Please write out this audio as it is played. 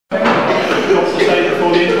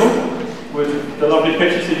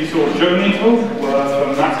pictures that you saw during the interval were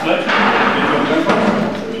from Matt's collection,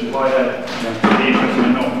 which is why they're really interested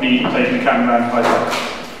in not me taking the camera around high side.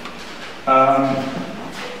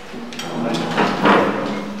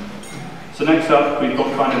 So next up, we've got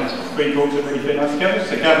kind of three talks that really fit nice together.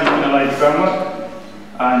 So Gavin's going to lay the groundwork,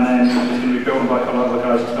 and then it's going to be built on by a couple of other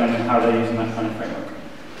guys explaining how they're using that kind of framework.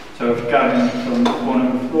 So Gavin from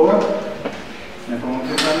Fauna Flora. Everyone wants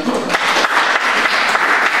to say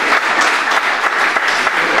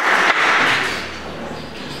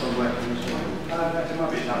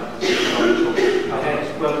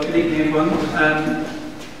well, good evening everyone.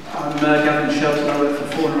 I'm Gavin Shelton, I work for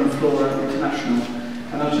Fauna Flora International,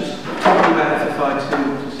 and I was just talking about FFI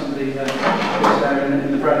to somebody who was there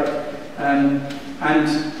in the break, and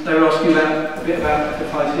they were asking a bit about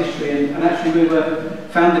FFI's history, and actually we were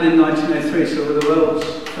founded in 1903, so we're the world's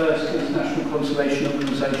first international conservation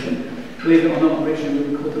organisation. Believe it or not, originally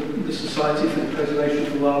we were called the Society for the Preservation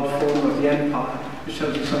of the Wild Fauna of the Empire, which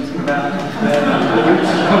tells you something about the roots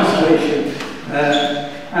of conservation.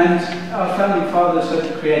 And our founding fathers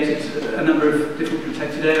had created a number of different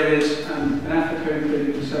protected areas in Africa,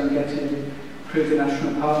 including the Serengeti, improved the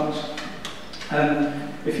national parks.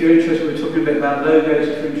 If you're interested, we're talking a bit about logos.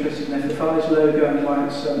 If you're interested in FFI's logo and why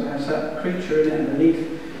it has that creature in it underneath.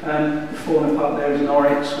 The fauna part there is an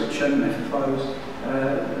oryx, which FFI was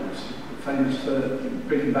famous for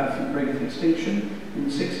bringing back from the brink of extinction in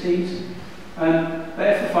the 60s. But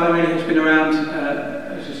FFI really has been around,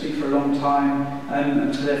 as you see, for a long time,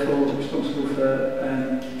 and so therefore responsible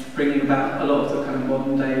for bringing about a lot of the kind of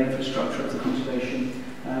modern day infrastructure of the conservation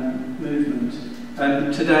movement.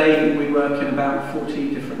 Today we work in about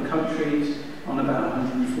 40 different countries on about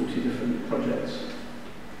 140 different projects.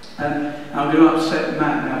 I'm going to upset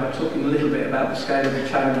Matt now by talking a little bit about the scale of the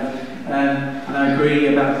challenge, and I agree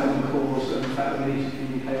about common cause and the fact that we need to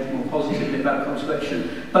communicate more positively about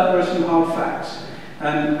conservation. But there are some hard facts,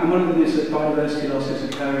 and one of them is that biodiversity loss is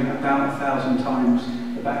occurring about 1,000 times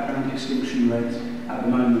the background extinction rate at the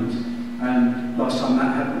moment. Last time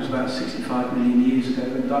that happened was about 65 million years ago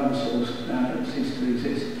when dinosaurs ceased to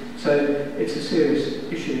exist. So it's a serious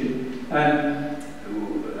issue.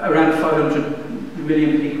 Around 500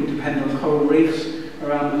 million people depend on coral reefs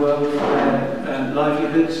around the world for their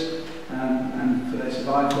livelihoods and for their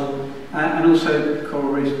survival. And also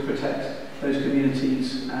coral reefs protect those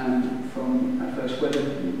communities from adverse weather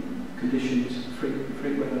conditions,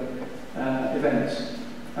 freak weather events.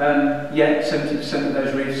 Yet 70% of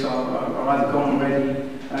those reefs are either gone already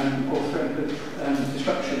or threatened with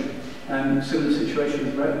destruction. Similar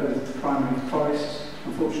situation with primary forests.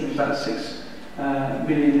 Unfortunately, about 6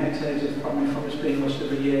 million hectares of primary forest being lost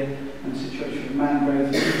every year, and the situation with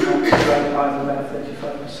mangroves is either about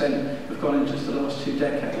 35% have gone in just the last 2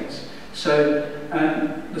 decades. So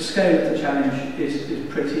the scale of the challenge is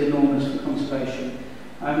pretty enormous for conservation.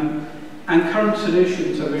 And current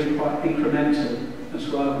solutions are really quite incremental as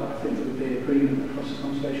well. I think there would be agreement across the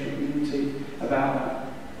conservation community about that.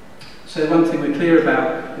 So one thing we're clear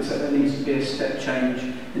about is that there needs to be a step change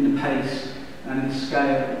in the pace and the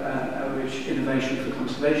scale at which innovation for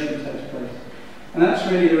conservation takes place. And that's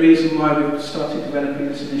really the reason why we've started developing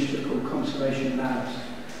this initiative called Conservation Labs.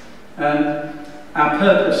 Our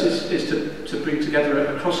purpose is to bring together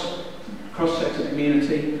a cross-sector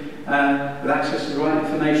community with access to the right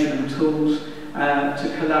information and tools to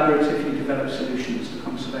collaboratively develop solutions to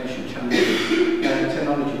conservation challenges,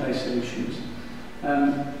 technology-based solutions.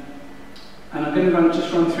 And I'm going to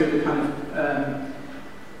just run through the kind of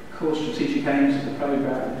core strategic aims of the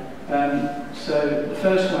programme. So the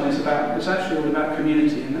first one is it's actually all about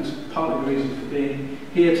community, and that's partly the reason for being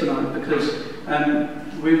here tonight, because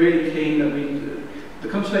we're really keen that the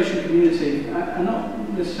conservation community, and not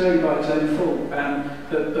necessarily by its own fault,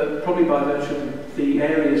 but probably by virtue of the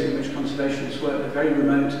areas in which conservationists work, they're very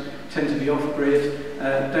remote, tend to be off-grid,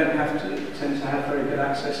 tend to have very good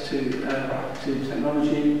access to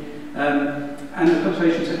technology, and the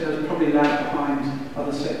conservation sector has probably lagged behind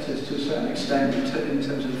other sectors to a certain extent in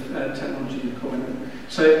terms of technology deployment.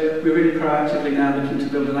 So we're really proactively now looking to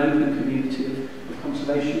build an open community of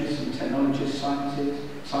conservationists and technologists,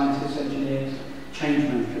 scientists, engineers, change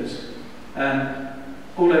makers,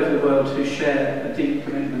 all over the world who share a deep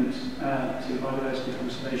commitment to biodiversity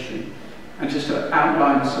conservation. And just to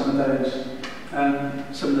outline some of those,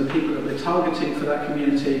 some of the people that we're targeting for that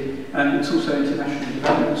community, it's also international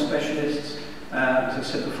development specialists, as I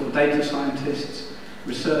said before, data scientists,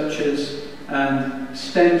 researchers,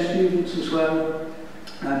 STEM students as well,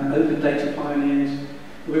 open data pioneers.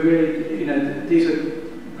 We're really, these are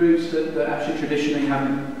groups that actually traditionally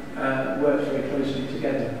haven't worked very closely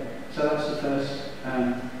together. So that's the first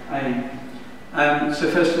aim. So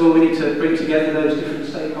first of all, we need to bring together those different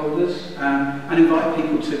stakeholders and invite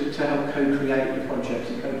people to help co-create the project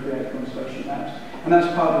and co-create conservation labs. And that's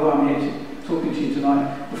part of why I'm here talking to you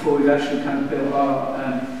tonight, before we've actually kind of built our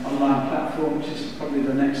online platform, which is probably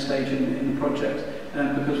the next stage in the project,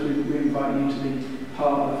 because we invite you to be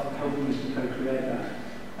part of helping us to co-create that.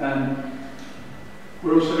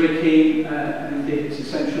 We're also really keen, and indeed it's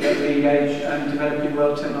essential, that we engage developing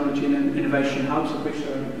world technology and innovation hubs, of which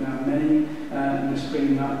there are now many, and they're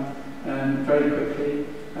springing up very quickly.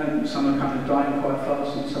 Some are kind of dying quite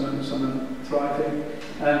fast, and some are thriving.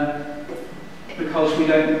 Because we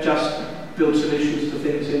don't just build solutions to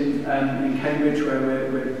things in Cambridge, where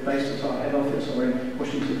we're based at our head office, or in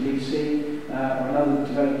Washington DC, or in other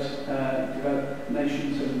developed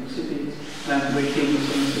nations and cities. We're keen to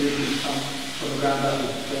see solutions come from the ground up,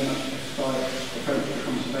 which is very much by approach to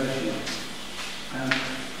conservation.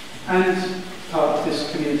 And part of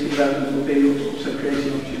this community development will be also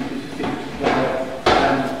creating opportunities for people to gather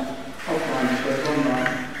offline as well as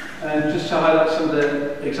online. Just to highlight some of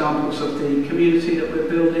the examples of the community that we're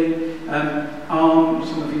building. ARM,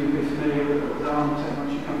 some of you will be familiar with ARM, a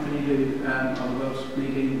technology company who are the world's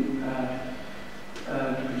leading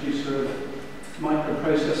producer of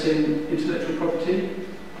microprocessing intellectual property.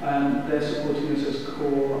 They're supporting us as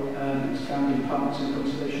core founding partners in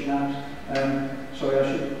conservation labs. Sorry, I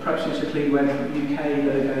should perhaps use the Cleanweb UK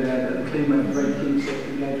logo there, but the Cleanweb are very keen to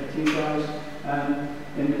engage with you guys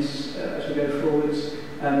in this as we go forwards.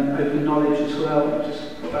 Open knowledge as well. I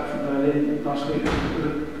just got back from Berlin last week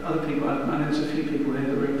with other people. I know there's a few people here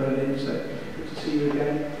that were in Berlin, so good to see you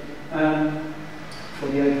again for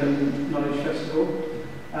the Open Knowledge Festival.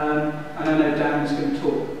 And I know Dan's going to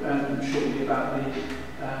talk shortly about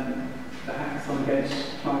the hackathon against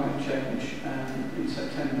climate change in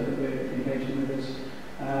September that we're engaging with as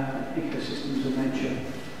ecosystems of nature,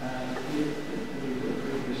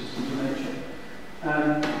 ecosystems of nature.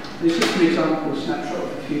 This is an example, snapshot of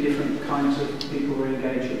a few different kinds of people we're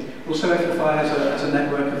engaging. Also, FFI has a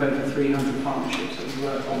network of over 300 partnerships that we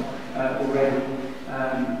work on already,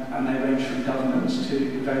 and they range from governments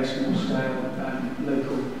to very small scale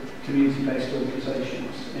local community-based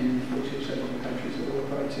organisations in 47 of the countries that we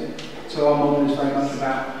operate in. So our model is very much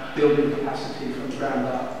about building capacity from the ground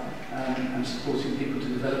up and supporting people to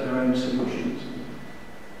develop their own solutions.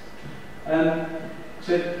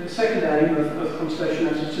 So the second aim of Conservation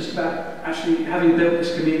Labs is just about actually having built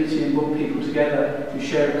this community and brought people together who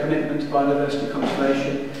share a commitment to biodiversity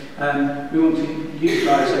conservation. We want to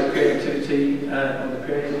utilise our creativity or the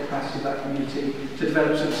creative capacity of that community to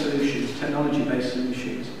develop some solutions, technology-based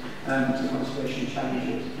solutions to conservation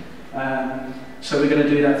challenges. So we're going to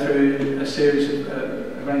do that through a series of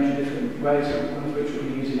a range of different ways, one of which we'll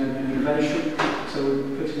be using open innovation. So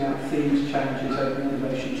we're putting out themes, challenges, open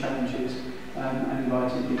innovation challenges, and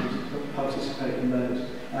inviting people to participate in those.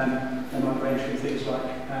 They might range from things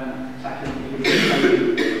like tackling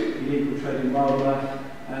illegal trade in wildlife.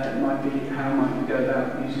 It might be how might we go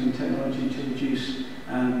about using technology to reduce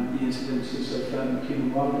the incidences of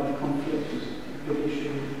human-wildlife conflict, which is a big issue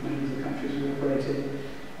in many of the countries we operate in.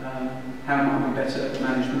 How might we better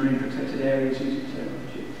manage marine protected areas using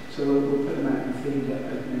technology? So we'll put them out in themed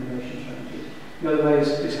open innovation challenges. The other way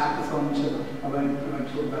is hackathon, so I won't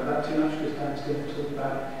talk about that too much because Dan's going to talk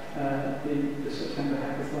about the September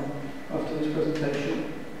hackathon after this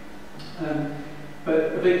presentation.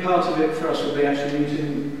 But a big part of it for us will be actually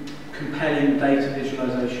using compelling data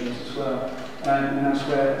visualizations as well. And that's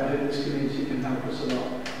where I hope this community can help us a lot.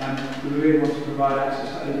 We really want to provide access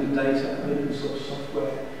to open data, open source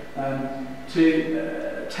software,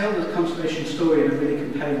 to tell the conservation story in a really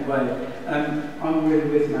compelling way. I'm really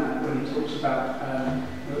with Matt when he talks about,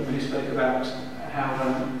 when he spoke about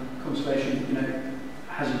how conservation,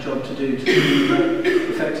 has a job to do to communicate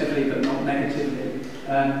effectively but not negatively.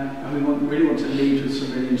 And we really want to lead with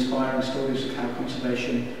some really inspiring stories of how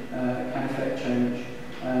conservation can affect change.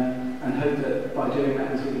 And hope that by doing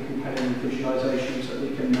that with really compelling visualisations that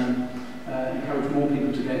we can encourage more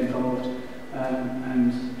people to get involved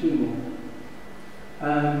and do more.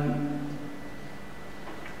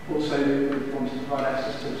 Also, we want to provide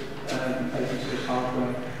access to open source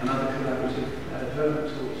hardware and other collaborative development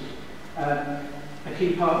tools. A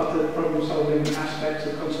key part of the problem-solving aspect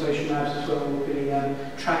of Conservation Labs as well will be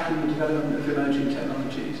tracking the development of emerging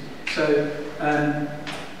technologies. So,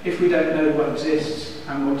 if we don't know what exists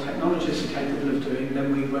and what technologists are capable of doing,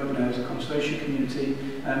 then we won't know as a conservation community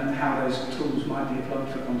how those tools might be applied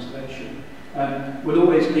for conservation. We'll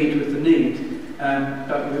always lead with the need,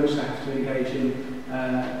 but we also have to engage in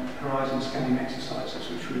horizon scanning exercises,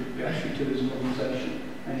 which we actually do as an organisation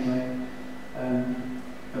anyway.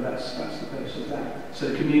 But that's the purpose of So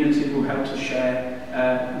the community will help to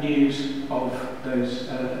share news of those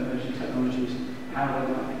emerging technologies, how they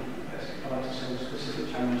might be best applied to solve specific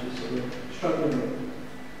challenges that we're struggling with.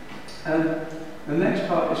 The next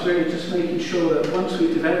part is really just making sure that once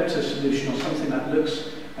we've developed a solution or something that looks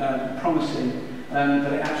promising,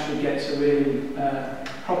 that it actually gets a really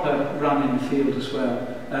proper run in the field as well,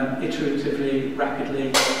 iteratively,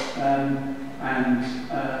 rapidly, and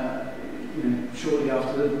shortly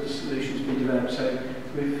after the solution's been developed. So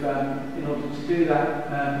we've, in order to do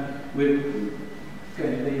that, we're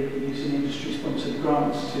going to be using industry-sponsored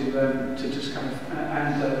grants to just kind of,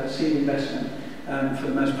 and seed investment for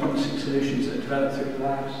the most promising solutions that are developed through the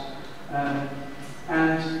labs.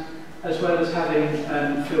 And as well as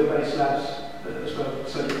having field-based labs as well.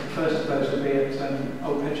 So the first of those will be at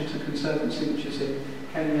Old Edgerton Conservancy, which is in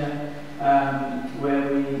Kenya,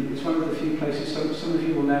 where it's one of the few places, some of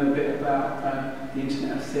you will know a bit about the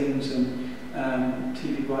Internet of Things and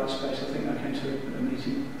TV white space. I think I came to a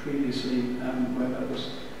meeting previously where that was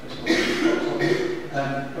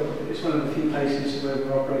it's one of the few places where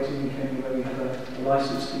we're operating in Kenya where we have a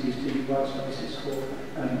license to use TV white spaces for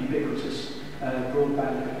ubiquitous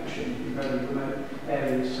broadband connection in very remote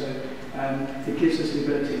areas. So it gives us the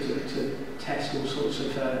ability to test all sorts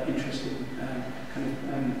of interesting kind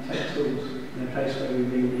of tech tools in a place where we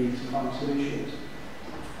really need to find solutions.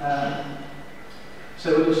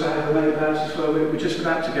 So we also have remote labs as well. We're just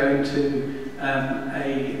about to go into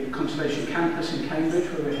a conservation campus in Cambridge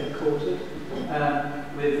where we're headquartered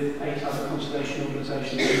with 8 other conservation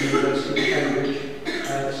organisations at the University of Cambridge,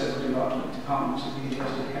 several departments of the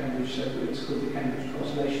University of Cambridge, so it's called the Cambridge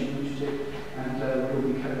Conservation Initiative, and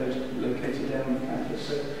we'll be located down on the campus,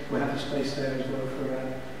 so we'll have a space there as well for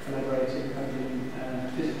collaborating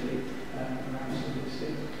physically around some of these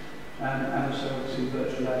things. And also obviously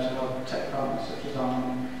virtual labs of our tech partners such as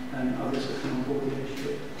Arm and others that come on board the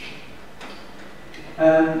initiative.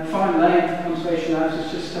 Finally, conservation labs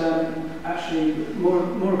is just actually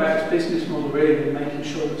more about its business model really, and making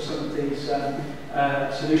sure that some of these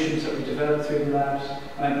solutions that we develop through the labs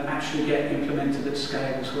actually get implemented at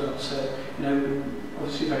scale as well. So, we're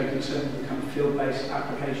obviously very concerned with the kind of field-based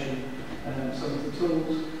application of some of the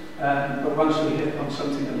tools. But once we hit on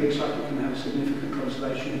something that looks like it can have a significant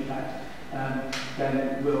conservation impact,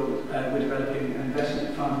 then we're developing an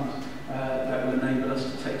investment fund that will enable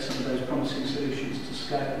us to take some of those promising solutions to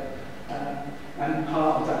scale. And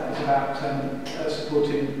part of that is about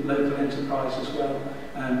supporting local enterprise as well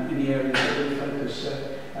in the areas that we focus. So,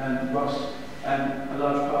 whilst a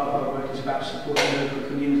large part of our work is about supporting local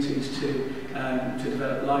communities to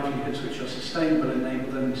develop livelihoods which are sustainable,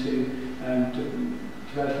 enable them to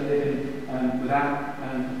develop a living without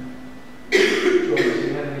drawing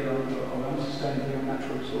too heavily or unsustainably on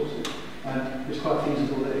natural resources. It's quite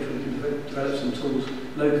feasible that if we can develop some tools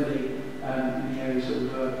locally in the areas that we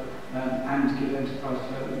work and give enterprise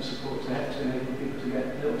development support to help to enable people to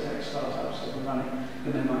get little tech startups up and running,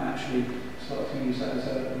 then they might actually start to use that as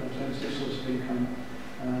an alternative source of income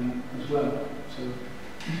as well. So,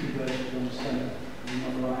 two birds with one stone,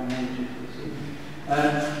 not the right analogy for this evening.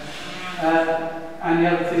 And the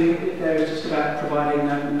other thing there is just about providing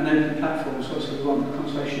an open platform. So we want the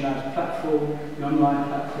Conservation Labs platform, the online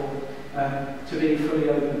platform, to be fully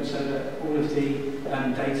open so that all of the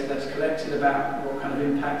data that's collected about what kind of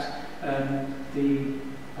impact the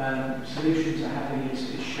solutions are having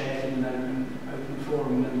is shared in an open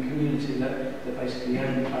forum, and the community that basically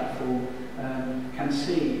own the platform can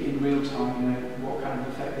see in real time what kind of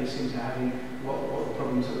effect these things are having, what the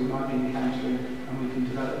problems that we might be encountering, and we can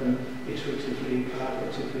develop them iteratively,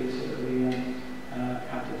 collaboratively, so that we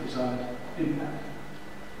have the desired impact.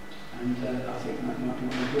 And I think that might be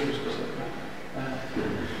one of yours specifically.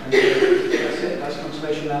 And that's it. That's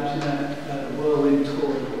Conservation Labs in a whirlwind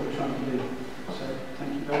tour of what we're trying to do. So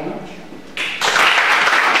thank you very much.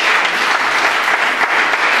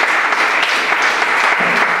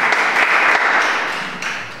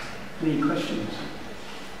 Any questions?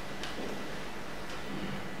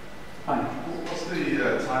 Hi. What's the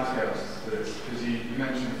timescales for this? Because you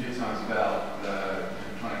mentioned a few times about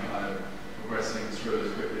trying to kind of progress things through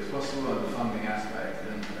as quickly as possible and the funding aspect.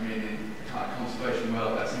 And I mean, in the kind of conservation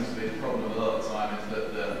world, that seems to be the problem a lot of the time, is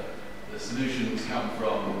that the solutions come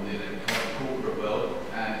from the kind of corporate world,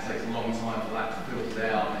 and it takes a long time for that to filter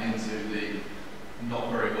down into the not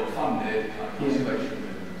very well funded kind of conservation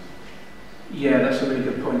movements. Yeah, that's a really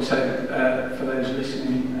good point. So, for those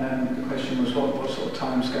listening, the question was what sort of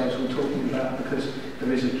timescales we're talking about, because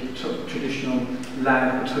there is a sort of traditional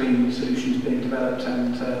lag between solutions being developed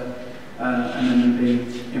and then being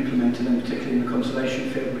implemented, and particularly in the conservation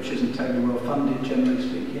field, which isn't terribly well funded, generally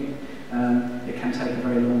speaking. it can take a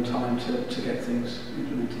very long time to get things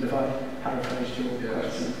implemented. If I paraphrased your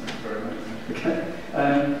question. Very much. Okay.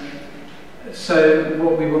 So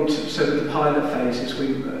what we want to, so the pilot phase is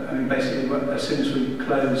basically as soon as we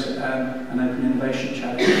close an open innovation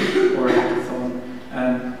challenge or a hackathon,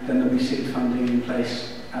 then there'll be seed funding in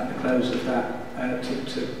place at the close of that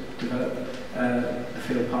to develop a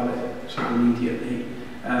field pilot sort of immediately,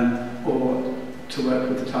 or to work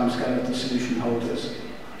with the timescale of the solution holders,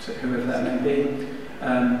 so whoever that may be.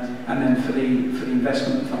 And then for the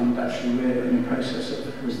investment fund, actually we're in the process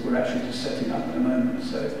of, we're actually just setting up at the moment.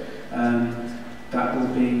 So that will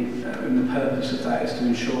be, and the purpose of that is to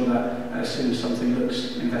ensure that as soon as something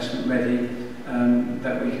looks investment ready,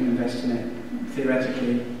 that we can invest in it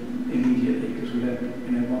theoretically immediately, because we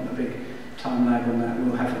don't want a big time lag on that.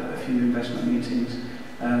 We'll have a few investment meetings,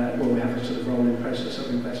 or we have a sort of rolling process of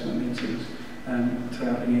investment meetings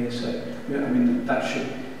throughout the year. So that should,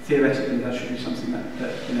 theoretically, that should be something that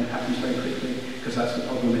happens very quickly, because that's the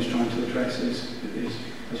problem it's trying to address is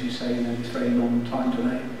as you say, this very long time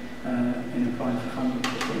delay in applying for funding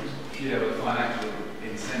for things. Yeah, but the financial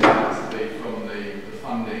incentive has to be from the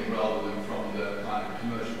funding rather than from the kind of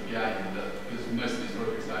commercial gain, because most of these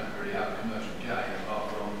projects don't really have a commercial gain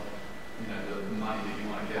apart from the money that you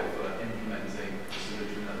want to get for implementing the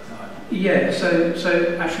solution at the time. Yeah,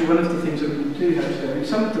 so actually one of the things that we do have to do,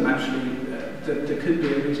 some of them actually, there could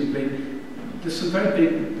be a reasonably, there's some very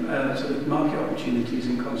big sort of market opportunities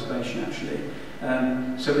in conservation actually.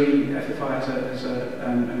 So FFI has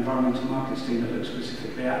an environmental markets team that looks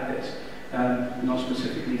specifically at this, not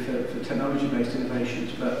specifically for technology-based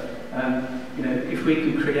innovations, but if we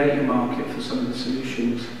can create a market for some of the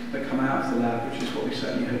solutions that come out of the lab, which is what we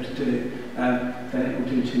certainly hope to do, then it will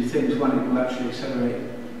do two things. One, it will actually accelerate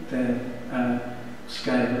their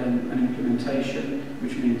scale and implementation,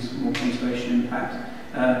 which means more conservation impact.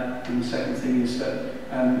 And the second thing is that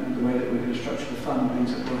the way that we're going to structure the fund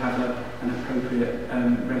means that we'll have an appropriate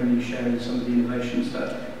revenue share in some of the innovations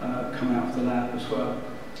that come out of the lab as well.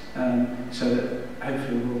 So that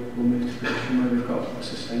hopefully we'll move to a position where we've got a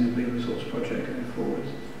sustainably resourced project going forward.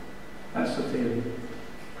 That's the theory.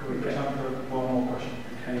 Could we get time for one more question?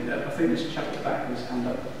 Okay, I think this chap at the back has hand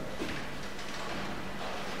up.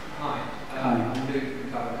 Hi, I'm Luke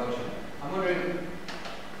from Carbon Culture. I'm wondering,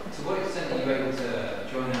 to what extent are you able to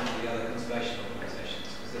join up with the other conservation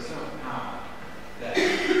organisations? Because there's so much power that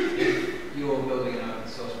if you're building an open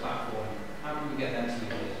source platform, how can you get them to use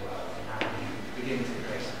it as well? And how can you begin to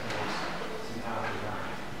create some power through that?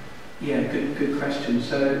 Yeah, good question.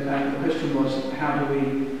 So the question was, how do we,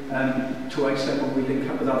 to what extent will we link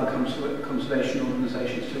up with other conservation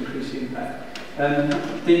organisations to increase the impact?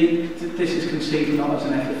 This is conceived not as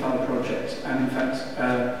an FFI project, and in fact,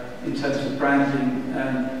 in terms of branding,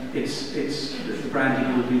 the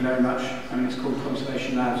branding will be very much, it's called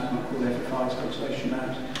Conservation Labs, it's not called FFI, it's Conservation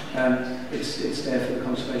Labs. It's there for the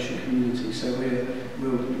conservation community, so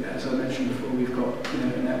we'll, as I mentioned before, we've got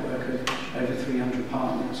a network of over 300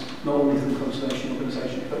 partners, not all of them conservation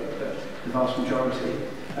organisations, but the vast majority.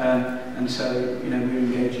 And so, we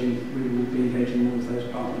will be engaging all of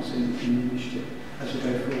those partners in the initiative as we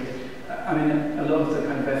go forward. A lot of the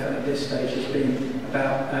kind of effort at this stage has been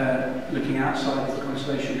about looking outside of the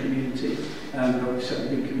conservation community, but we've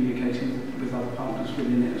certainly been communicating with other partners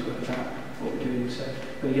within it as well about what we're doing. So,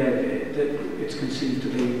 but yeah, it's conceived to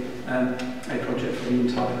be a project for the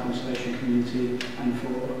entire conservation community and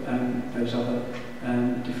for those other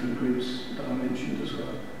different groups that I